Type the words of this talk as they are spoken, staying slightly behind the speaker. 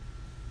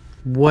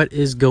What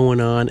is going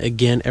on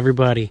again,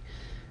 everybody?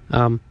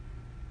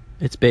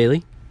 It's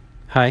Bailey.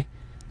 Hi.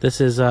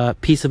 This is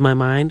Peace of My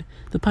Mind,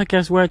 the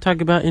podcast where I talk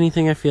about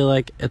anything I feel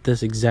like at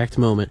this exact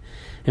moment.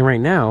 And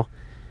right now,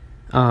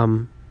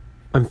 I'm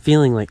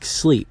feeling like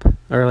sleep,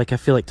 or like I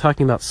feel like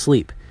talking about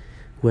sleep,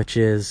 which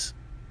is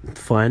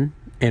fun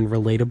and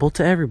relatable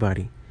to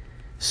everybody.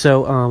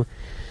 So,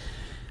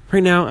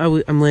 right now,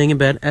 I'm laying in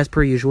bed, as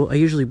per usual. I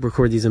usually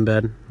record these in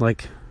bed,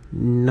 like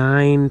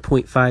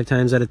 9.5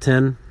 times out of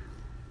 10.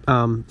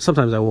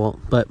 Sometimes I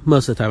won't, but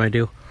most of the time I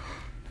do.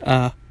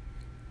 But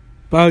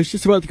I was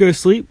just about to go to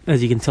sleep,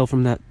 as you can tell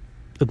from that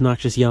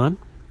obnoxious yawn.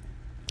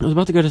 I was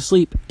about to go to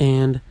sleep,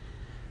 and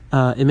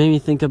it made me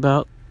think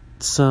about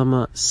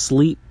some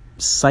sleep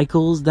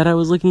cycles that I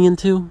was looking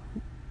into.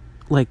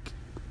 Like,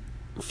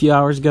 a few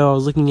hours ago, I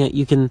was looking at,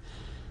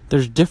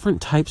 there's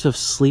different types of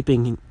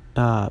sleeping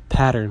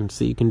patterns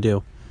that you can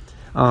do.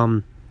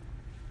 The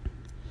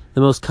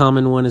most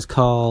common one is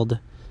called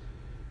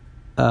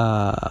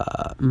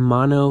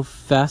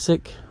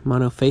monophasic,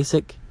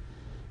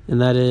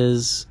 and that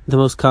is the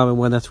most common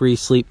one. That's where you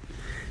sleep.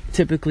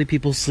 Typically,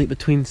 people sleep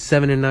between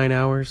 7 and 9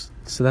 hours,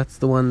 so that's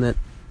the one that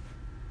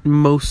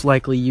most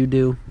likely you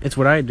do. It's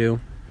what I do,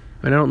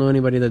 and I don't know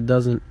anybody that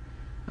doesn't.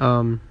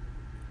 But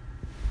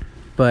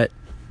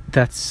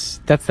that's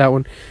that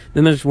one.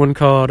 Then there's one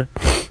called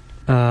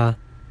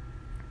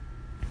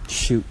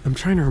shoot, I'm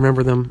trying to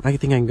remember them. I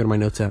think I can go to my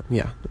notes app.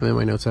 Yeah, I'm in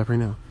my notes app right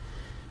now.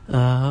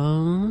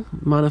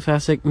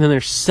 Monophasic. And then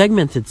there's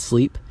segmented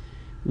sleep,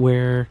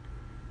 where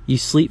you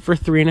sleep for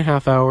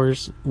 3.5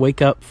 hours,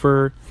 wake up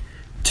for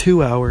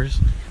 2 hours,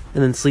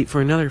 and then sleep for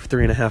another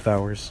 3.5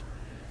 hours.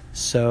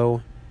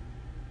 So,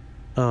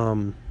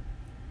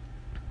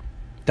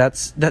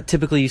 that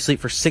typically you sleep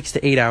for 6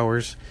 to 8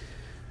 hours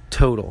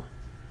total,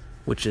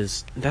 which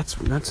is that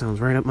sounds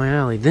right up my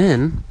alley.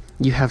 Then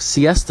you have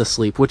siesta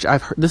sleep, which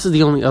this is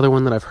the only other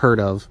one that I've heard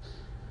of.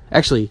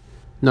 Actually,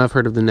 no, I've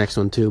heard of the next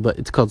one too, but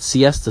it's called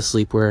siesta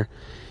sleep, where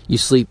you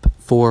sleep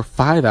for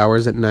 5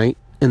 hours at night,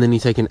 and then you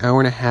take an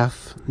 1.5 hour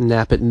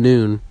nap at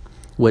noon,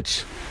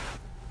 which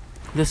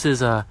this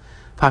is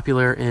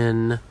popular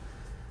in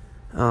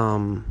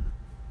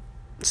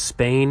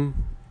Spain,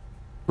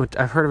 which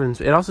I've heard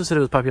of. It also said it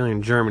was popular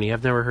in Germany.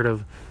 I've never heard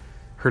of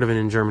it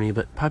in Germany,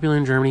 but popular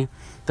in Germany.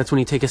 That's when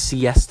you take a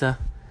siesta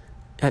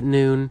at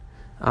noon.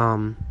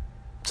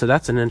 So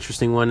that's an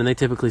interesting one, and they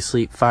typically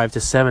sleep 5 to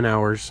 7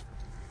 hours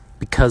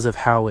because of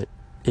how it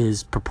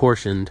is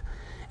proportioned.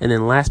 And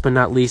then last but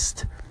not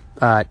least,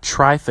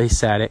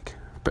 triphasic.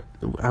 But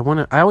I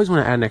always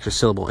want to add an extra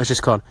syllable. It's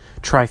just called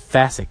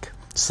triphasic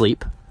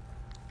sleep.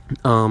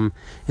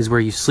 Is where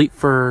you sleep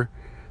for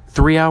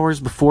 3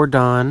 hours before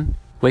dawn,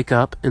 wake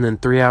up, and then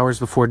 3 hours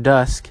before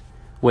dusk,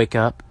 wake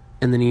up,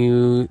 and then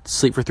you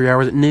sleep for 3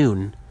 hours at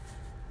noon.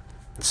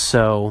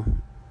 So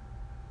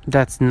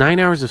that's 9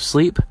 hours of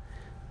sleep,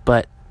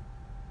 but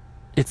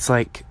it's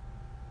like,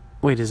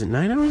 wait, is it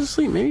 9 hours of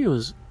sleep? Maybe it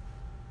was.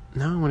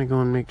 Now I want to go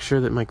and make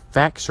sure that my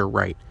facts are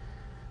right.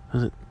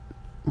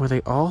 Were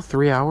they all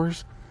 3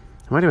 hours?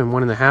 It might have been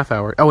 1.5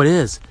 hours. Oh, it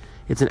is.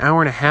 It's an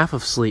 1.5 hours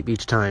of sleep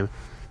each time.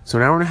 So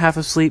an 1.5 hours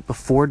of sleep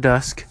before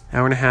dusk,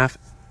 1.5 hours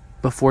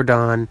before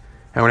dawn,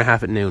 1.5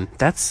 hours at noon.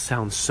 That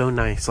sounds so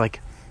nice.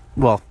 Like,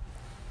 well,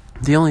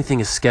 the only thing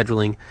is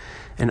scheduling,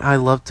 and I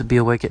love to be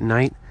awake at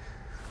night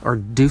or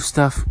do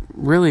stuff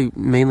really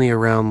mainly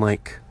around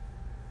like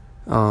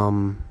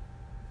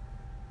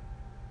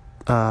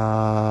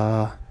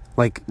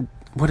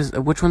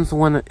which one's the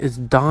one that is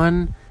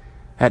dawn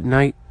at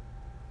night?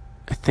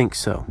 I think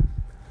so.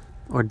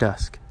 Or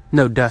dusk.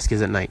 No, dusk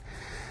is at night.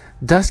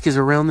 Dusk is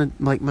around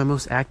my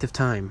most active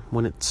time,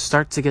 when it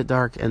starts to get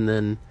dark, and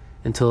then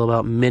until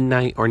about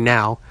midnight, or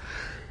now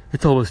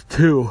it's almost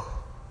 2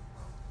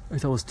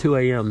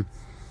 a.m.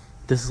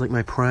 This is like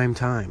my prime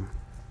time.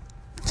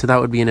 So that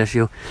would be an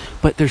issue.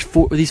 But there's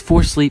these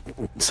 4 sleep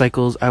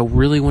cycles I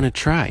really want to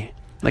try.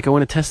 Like, I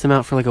want to test them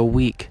out for like a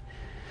week.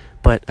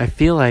 But I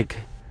feel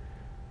like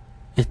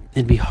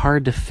it'd be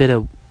hard to fit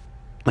a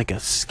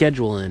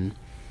schedule in.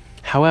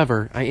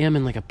 However, I am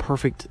in like a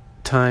perfect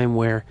time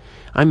where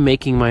I'm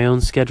making my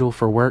own schedule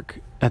for work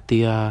at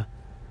the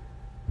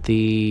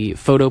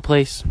photo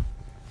place.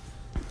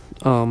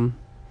 So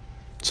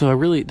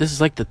this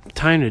is like the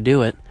time to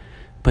do it.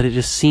 But it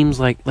just seems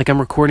like I'm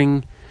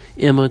recording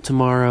Emma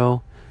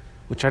tomorrow,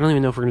 which I don't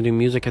even know if we're going to do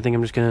music. I think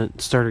I'm just going to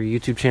start our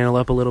YouTube channel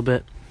up a little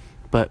bit.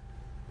 But,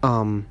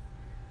 I've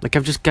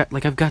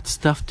got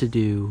stuff to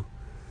do.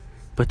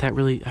 But that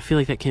really, I feel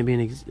like that can't be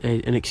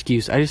an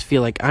excuse. I just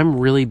feel like I'm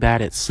really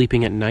bad at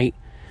sleeping at night.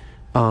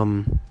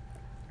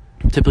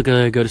 Typically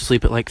I go to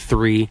sleep at like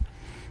 3.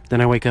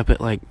 Then I wake up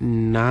at like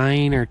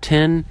 9 or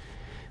 10.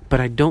 But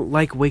I don't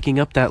like waking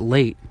up that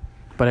late.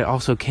 But I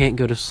also can't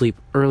go to sleep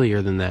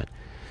earlier than that.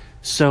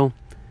 So,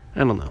 I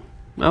don't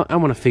know. I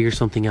want to figure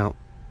something out.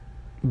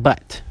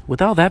 But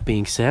with all that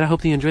being said, I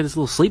hope you enjoyed this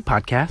little sleep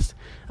podcast.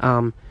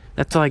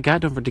 That's all I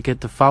got. Don't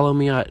forget to follow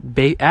me at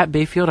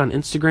Bayfield on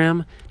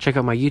Instagram. Check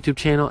out my YouTube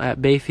channel at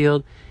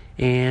Bayfield.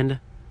 And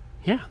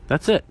yeah,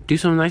 that's it. Do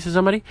something nice to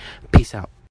somebody. Peace out.